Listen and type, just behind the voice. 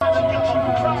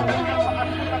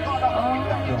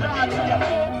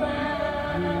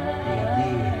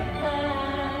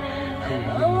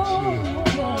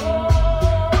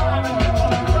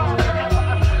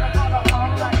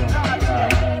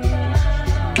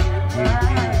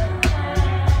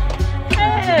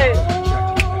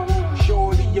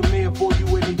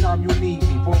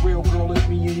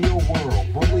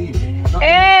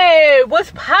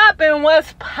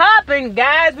What's poppin',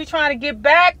 guys? We trying to get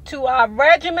back to our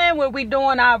regimen where we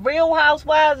doing our Real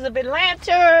Housewives of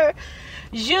Atlanta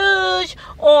Zhuzh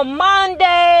on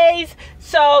Mondays.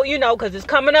 So, because it's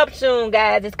coming up soon,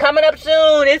 guys. It's coming up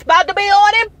soon. It's about to be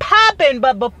on and popping.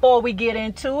 But before we get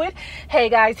into it, hey,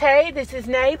 guys, hey, this is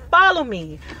NeNe. Follow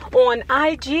me on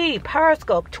IG,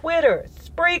 Periscope, Twitter,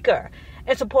 Spreaker,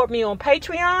 and support me on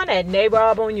Patreon at NeNe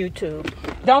Rob on YouTube.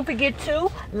 Don't forget to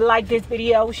like this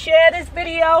video, share this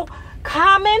video,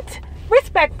 comment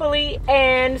respectfully,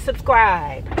 and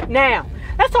subscribe. Now,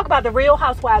 let's talk about the Real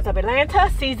Housewives of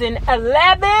Atlanta, season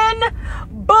 11.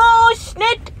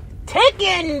 Bullshit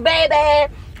ticking,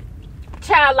 baby.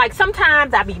 Child, like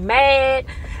sometimes I be mad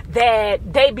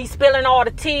that they be spilling all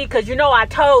the tea, because I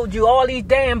told you all these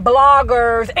damn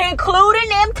bloggers, including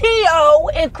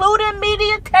MTO, including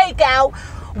Media Takeout,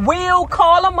 will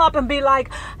call them up and be like,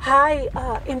 hi,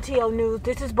 MTO News,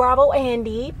 this is Bravo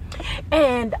Andy,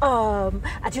 and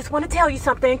I just want to tell you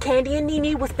something. Kandi and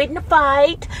NeNe was fitting to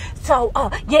fight, so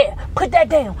yeah, put that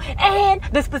down. And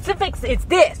the specifics is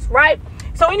this, right?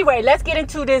 So anyway, let's get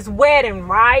into this wedding,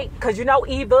 right? Because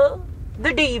Eva,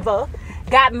 the diva,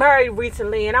 got married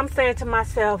recently, and I'm saying to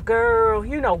myself, girl,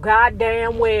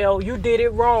 goddamn well you did it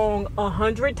wrong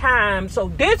 100 times, so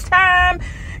this time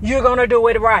you're gonna do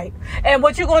it right. And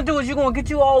what you're gonna do is you're gonna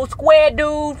get you old square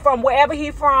dude from wherever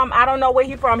he from. I don't know where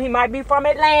he from. He might be from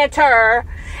Atlanta,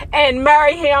 and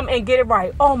marry him and get it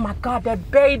right. Oh my God, their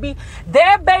baby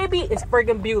is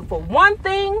friggin' beautiful. One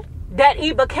thing that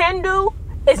Eva can do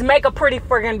is make a pretty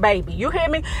friggin' baby. You hear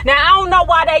me? Now, I don't know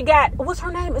why they got, what's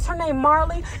her name? Is her name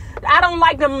Marley? I don't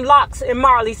like them locks in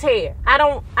Marley's hair. I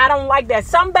don't like that.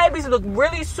 Some babies look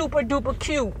really super duper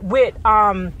cute with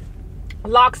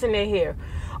locks in their hair.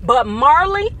 But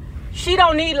Marley, she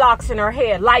don't need locks in her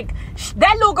hair. Like,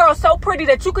 that little girl's so pretty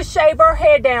that you could shave her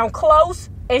hair down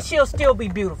close and she'll still be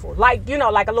beautiful. Like,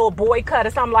 like a little boy cut or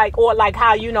something, like, or like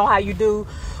how you do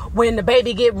when the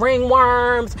baby get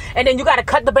ringworms, and then you got to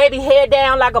cut the baby hair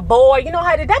down like a boy.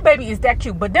 That baby is that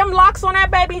cute. But them locks on that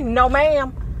baby, no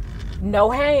ma'am.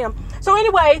 No ham. So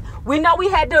anyway, we know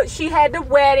she had the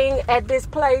wedding at this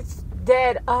place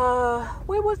that,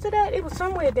 where was it at? It was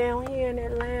somewhere down here in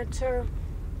Atlanta.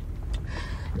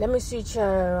 Let me see,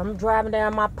 child. I'm driving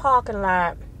down my parking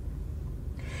lot.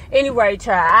 Anyway,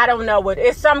 child, I don't know what.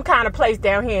 It's some kind of place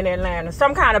down here in Atlanta.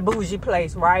 Some kind of bougie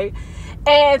place, right?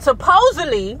 And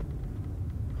supposedly,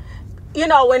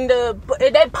 when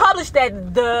they published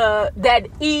that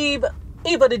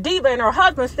Eva the diva and her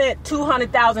husband spent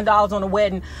 $200,000 on the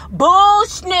wedding.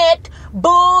 Bullshit.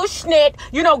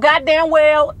 Goddamn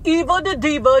well, Eva the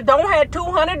diva don't have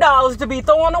 $200 to be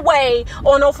thrown away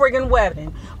on no friggin'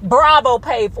 wedding. Bravo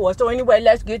paid for it. So anyway,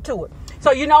 let's get to it.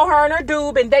 So her and her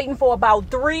dude been dating for about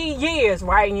 3 years,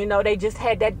 right? And they just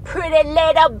had that pretty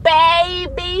little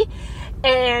baby.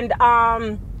 And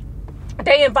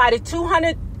they invited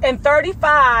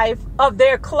 235 of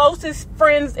their closest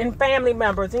friends and family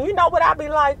members. And you know what I be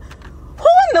like?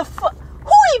 Who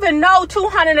even know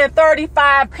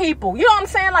 235 people? You know what I'm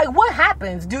saying? Like, what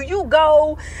happens? Do you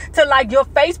go to like your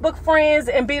Facebook friends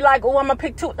and be like, oh, I'm gonna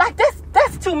pick two? Like,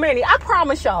 that's too many. I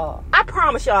promise y'all.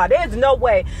 There's no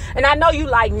way. And I know you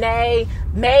like, nay,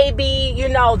 maybe,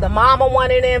 the mama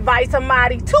wanted to invite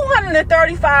somebody.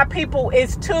 235 people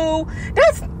is too.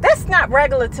 That's not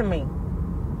regular to me.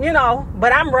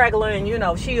 But I'm regular, and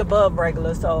she above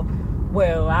regular, so,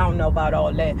 well, I don't know about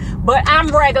all that. But I'm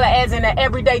regular as in an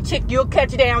everyday chick. You'll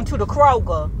catch down to the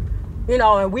Kroger,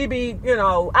 and we be, I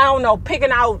don't know,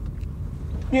 picking out,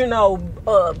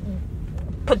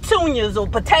 petunias or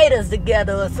potatoes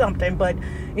together or something. But,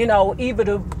 either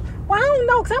the, well, I don't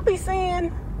know, because I be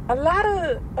seeing a lot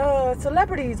of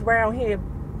celebrities around here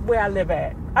where I live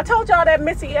at. I told y'all that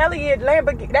Missy Elliott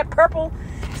Lamborghini, that purple,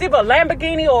 see, but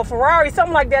Lamborghini or Ferrari,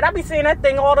 something like that. I be seeing that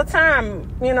thing all the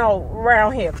time,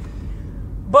 around here.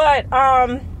 But,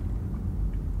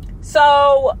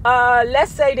 so,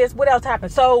 let's say this. What else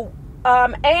happened? So,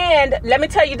 and let me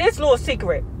tell you this little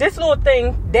secret. This little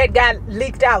thing that got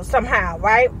leaked out somehow,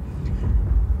 right?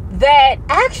 That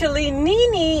actually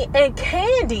NeNe and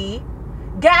Kandi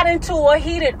got into a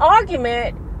heated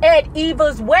argument at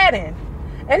Eva's wedding.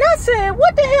 And I said,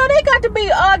 what the hell they got to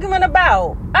be arguing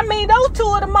about? I mean, those two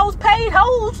are the most paid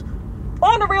hoes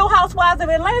on the Real Housewives of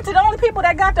Atlanta. The only people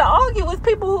that got to argue is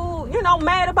people who,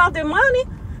 mad about their money.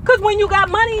 Because when you got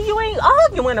money, you ain't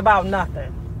arguing about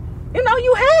nothing.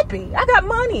 You happy. I got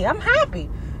money. I'm happy.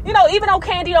 Even though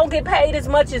Kandi don't get paid as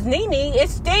much as NeNe,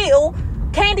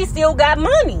 Kandi still got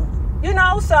money.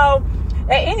 So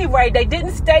at any rate, they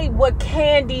didn't state what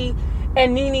Kandi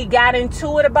and NeNe got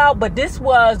into it about, but this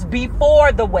was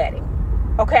before the wedding.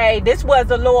 Okay, this was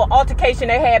a little altercation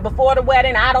they had before the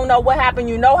wedding. I don't know what happened.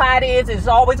 You know how it is. It's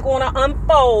always going to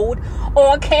unfold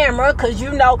on camera because,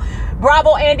 you know,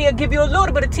 Bravo Andy will give you a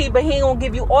little bit of tea, but he ain't going to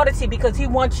give you all the tea because he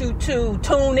wants you to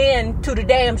tune in to the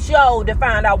damn show to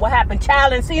find out what happened.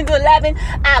 Child, in season 11,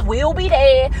 I will be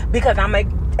there because I'm going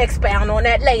to expound on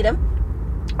that later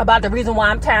about the reason why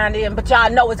I'm tying in. But y'all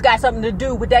know it's got something to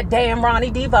do with that damn Ronnie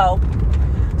Devoe.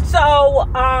 So,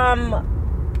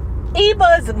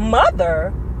 Eva's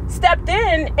mother stepped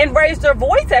in and raised her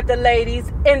voice at the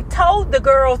ladies and told the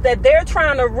girls that they're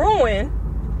trying to ruin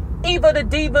Eva the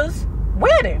Diva's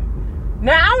wedding.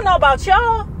 Now, I don't know about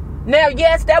y'all. Now,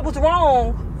 yes, that was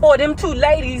wrong for them two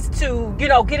ladies to, you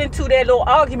know, get into that little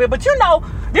argument. But, you know,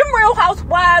 them Real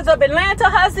Housewives of Atlanta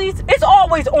hussies, it's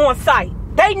always on site.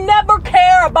 They never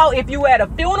care about if you at a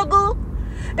funeral.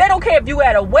 They don't care if you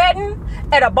at a wedding,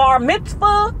 at a bar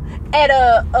mitzvah, at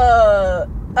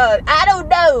I don't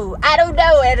know,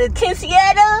 at a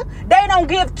quinceañera. They don't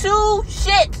give two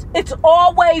shits. It's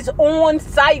always on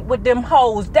site with them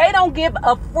hoes. They don't give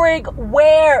a frig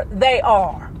where they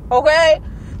are. Okay?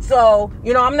 So,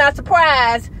 you know, I'm not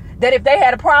surprised that if they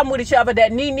had a problem with each other,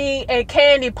 that NeNe and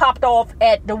Kandi popped off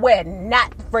at the wedding.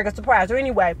 Not friggin' surprised. Or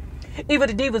anyway, Eva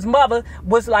the Diva's mother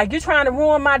was like, you trying to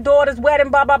ruin my daughter's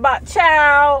wedding, blah, blah, blah.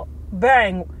 Child,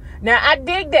 bang. Now, I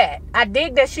dig that. I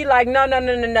dig that she like, no.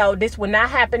 This will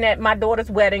not happen at my daughter's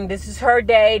wedding. This is her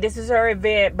day. This is her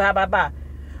event, blah, blah, blah.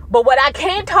 But what I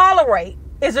can't tolerate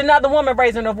is another woman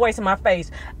raising her voice in my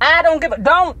face. I don't give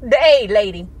a, hey,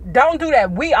 lady, don't do that.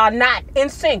 We are not in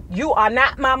sync. You are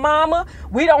not my mama.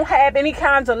 We don't have any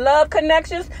kinds of love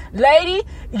connections. Lady,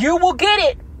 you will get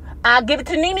it. I'll give it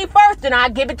to NeNe first, and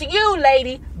I'll give it to you,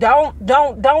 lady. Don't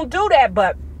do that,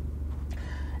 but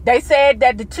they said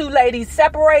that the two ladies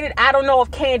separated. I don't know if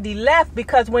Kandi left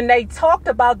because when they talked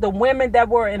about the women that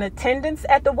were in attendance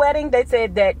at the wedding, they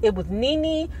said that it was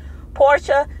NeNe,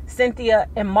 Porsha, Cynthia,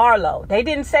 and Marlo. They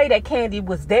didn't say that Kandi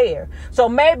was there. So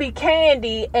maybe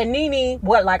Kandi and NeNe,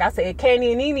 like I said,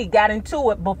 Kandi and NeNe got into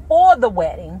it before the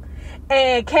wedding.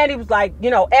 And Kandi was like,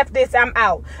 you know, F this, I'm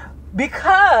out.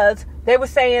 Because they were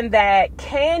saying that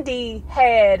Kandi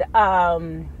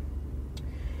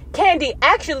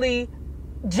actually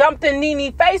jumped in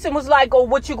NeNe's face and was like, oh,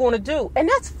 what you gonna do? And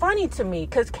that's funny to me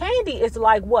because Kandi is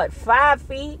like, what, 5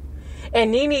 feet?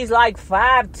 And NeNe's like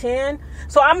 5'10".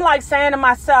 So I'm like saying to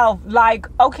myself, like,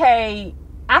 okay,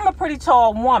 I'm a pretty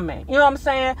tall woman. You know what I'm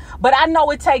saying? But I know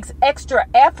it takes extra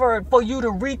effort for you to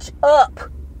reach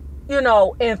up, you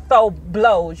know, and throw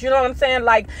blows. You know what I'm saying?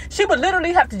 Like, she would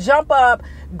literally have to jump up,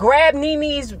 grab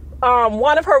NeNe's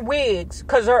one of her wigs,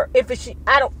 because I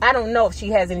don't know if she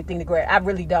has anything to grab. I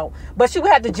really don't. But she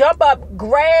would have to jump up,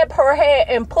 grab her hair,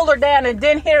 and pull her down, and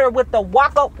then hit her with the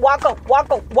waka.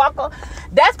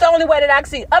 That's the only way that I can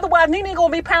see. Otherwise, NeNe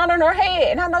gonna be pounding her head.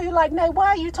 And I know you're like, Nay, why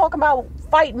are you talking about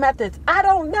fight methods? I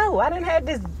don't know. I didn't have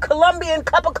this Colombian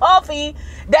cup of coffee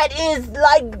that is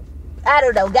like, I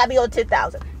don't know, got me on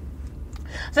 10,000.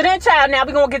 So then, child, now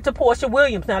we're going to get to Porsha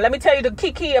Williams. Now, let me tell you the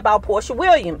key about Porsha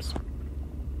Williams.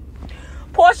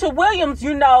 Porsha Williams,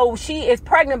 you know, she is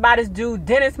pregnant by this dude,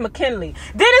 Dennis McKinley.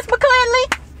 Dennis McKinley!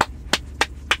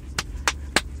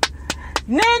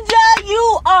 Ninja,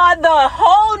 you are the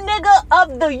whole nigga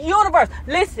of the universe.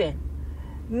 Listen,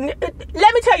 let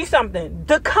me tell you something.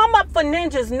 The come up for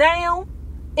ninjas now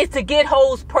is to get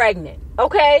hoes pregnant.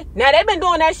 Okay? Now, they've been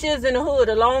doing that shit in the hood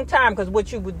a long time, because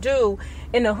what you would do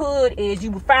in the hood is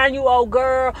you would find you old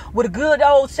girl with a good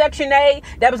old Section 8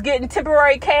 that was getting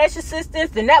temporary cash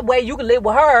assistance, and that way you could live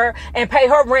with her and pay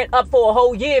her rent up for a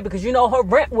whole year, because you know her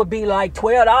rent would be like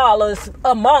 $12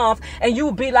 a month, and you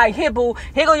would be like, here boo,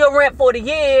 here go your rent for the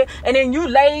year, and then you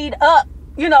laid up,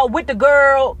 you know, with the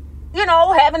girl, you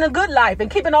know, having a good life and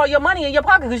keeping all your money in your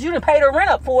pocket because you didn't pay her rent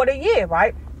up for the year,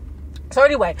 right? So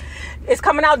anyway, it's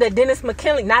coming out that Dennis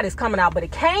McKinley, not it's coming out, but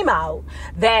it came out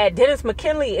that Dennis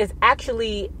McKinley is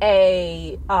actually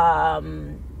a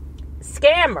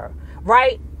scammer,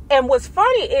 right? And what's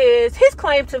funny is his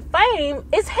claim to fame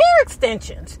is hair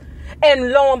extensions.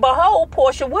 And lo and behold,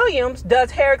 Porsha Williams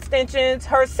does hair extensions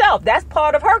herself. That's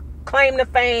part of her claim to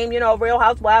fame, you know, Real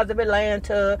Housewives of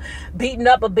Atlanta, beating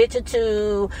up a bitch or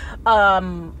two,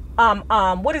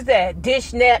 what is that?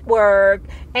 Dish Network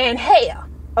and hair.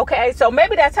 Okay, so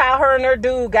maybe that's how her and her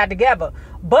dude got together.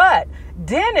 But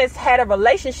Dennis had a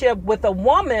relationship with a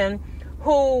woman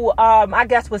who I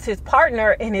guess was his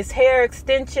partner in his hair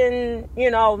extension,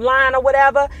 you know, line or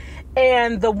whatever.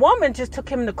 And the woman just took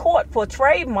him to court for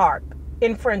trademark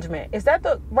infringement. Is that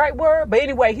the right word? But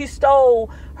anyway, he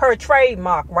stole her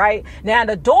trademark, right? Now,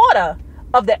 the daughter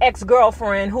of the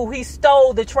ex-girlfriend who he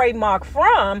stole the trademark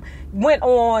from went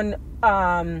on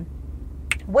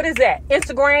what is that,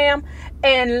 Instagram,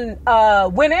 and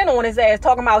went in on his ass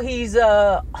talking about he's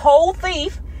a whole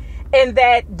thief, and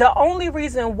that the only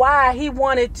reason why he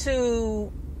wanted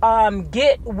to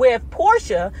get with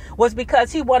Porsha was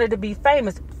because he wanted to be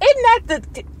famous. Isn't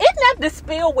that the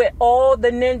spill with all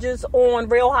the ninjas on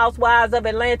Real Housewives of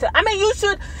Atlanta? I mean,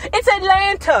 it's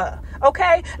Atlanta,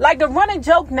 okay? Like, the running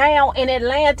joke now in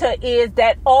Atlanta is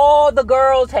that all the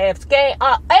girls have scam.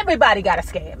 Everybody got a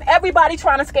scam. Everybody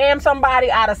trying to scam somebody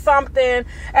out of something.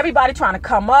 Everybody trying to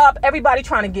come up. Everybody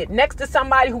trying to get next to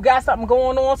somebody who got something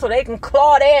going on so they can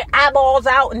claw their eyeballs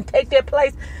out and take their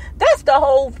place. That's the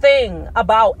whole thing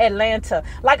about Atlanta.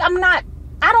 Like,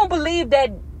 I don't believe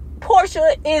that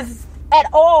Porsha is at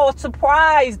all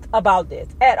surprised about this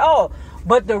at all.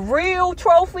 But the real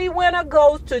trophy winner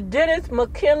goes to Dennis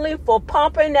McKinley for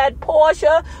pumping that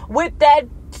Porsha with that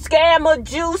scammer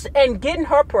juice and getting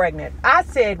her pregnant. I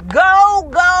said, go,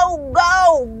 go,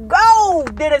 go, go,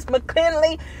 Dennis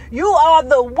McKinley. You are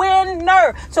the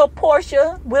winner. So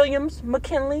Porsha Williams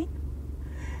McKinley,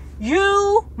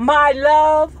 you, my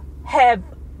love, have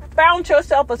found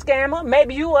yourself a scammer.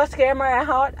 Maybe you are a scammer at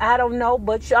heart. I don't know.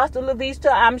 But Shasta La Vista,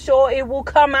 I'm sure it will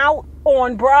come out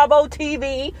on Bravo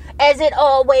TV as it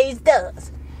always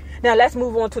does. Now let's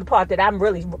move on to the part that I'm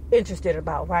really interested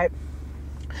about, right?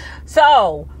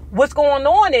 So what's going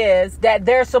on is that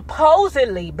they're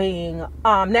supposedly being now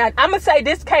I'm gonna say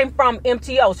this came from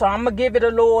MTO, so I'm gonna give it a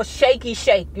little shaky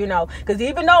shake, because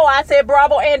even though I said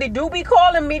Bravo Andy do be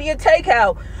calling media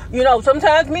takeout,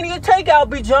 sometimes media takeout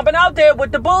be jumping out there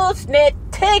with the bullshit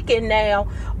ticking now.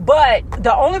 But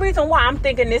the only reason why I'm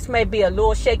thinking this may be a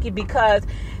little shaky, because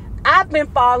I've been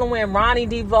following Ronnie,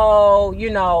 Devoe,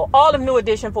 all of New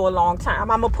Edition for a long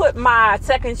time. I'm gonna put my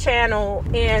second channel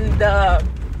in the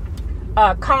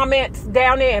comments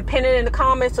down there and pin it in the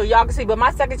comments so y'all can see. But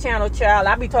my second channel, child,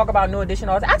 I be talking about New Edition.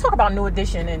 I talk about New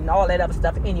Edition and all that other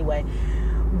stuff anyway.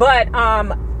 But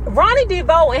Ronnie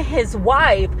Devoe and his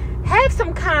wife have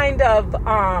some kind of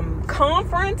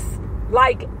conference,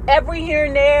 like every here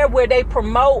and there, where they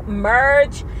promote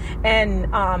marriage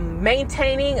and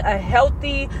maintaining a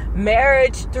healthy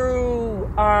marriage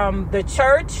through the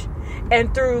church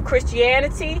and through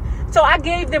Christianity. So I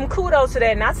gave them kudos to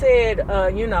that, and I said,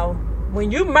 when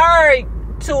you married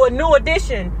to a New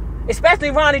Edition,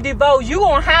 especially Ronnie Devoe, you're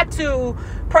going to have to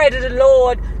pray to the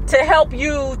Lord to help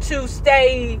you to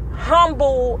stay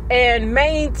humble and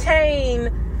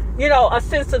maintain, a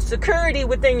sense of security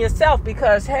within yourself.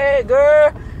 Because, hey,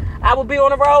 girl, I would be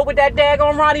on the road with that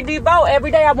daggone Ronnie Devoe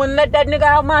every day. I wouldn't let that nigga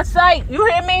out my sight. You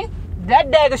hear me?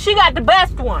 That dagger, she got the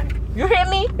best one. You hear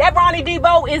me? That Ronnie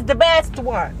Devoe is the best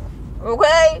one.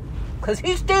 Okay? Because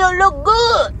he still look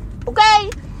good. Okay?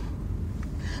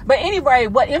 But anyway,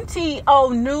 what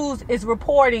MTO News is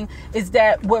reporting is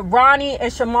that what Ronnie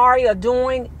and Shamari are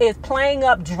doing is playing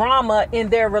up drama in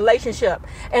their relationship.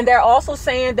 And they're also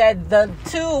saying that the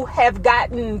two have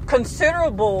gotten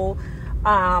considerable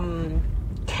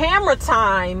camera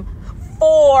time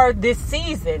for this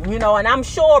season, and I'm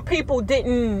sure people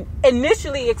didn't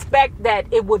initially expect that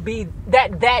it would be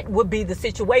that would be the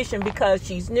situation, because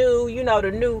she's new,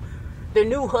 the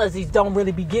new hussies don't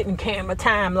really be getting camera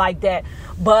time like that.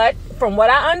 But from what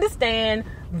I understand,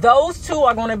 those two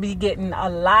are going to be getting a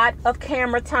lot of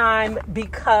camera time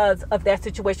because of that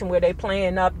situation where they're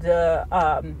playing up the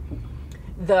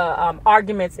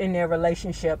arguments in their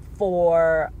relationship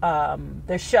for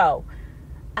the show.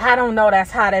 I don't know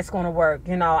how that's going to work.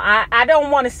 I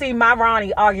don't want to see my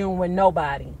Ronnie arguing with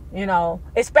nobody,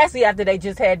 especially after they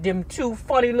just had them two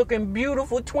funny looking,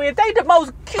 beautiful twins. They the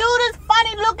most cutest,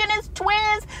 funny lookingest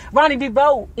twins. Ronnie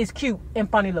Devoe is cute and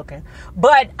funny looking.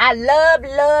 But I love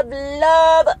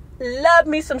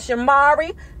me some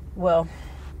Shamari. Well,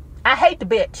 I hate the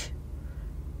bitch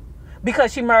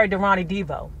because she married to Ronnie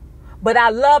Devoe. But I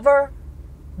love her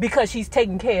because she's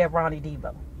taking care of Ronnie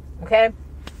Devoe. Okay?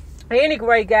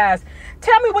 Anyway, guys,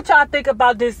 tell me what y'all think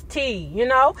about this tea,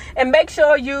 and make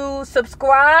sure you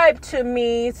subscribe to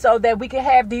me so that we can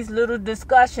have these little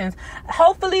discussions.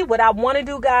 Hopefully, what I want to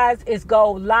do, guys, is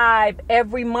go live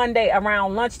every Monday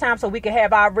around lunchtime so we can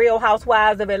have our Real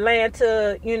Housewives of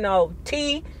Atlanta,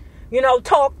 tea,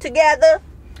 talk together.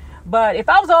 But if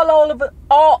I was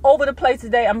all over the place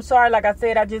today, I'm sorry. Like I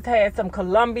said, I just had some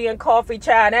Colombian coffee,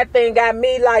 child. That thing got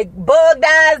me like bugged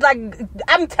eyes. Like,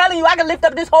 I'm telling you, I can lift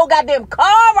up this whole goddamn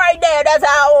car right there. That's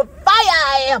how on fire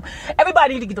I am.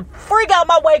 Everybody need to get the freak out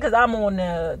my way because I'm on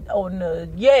the.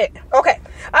 Okay.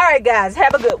 All right, guys.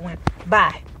 Have a good one.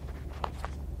 Bye.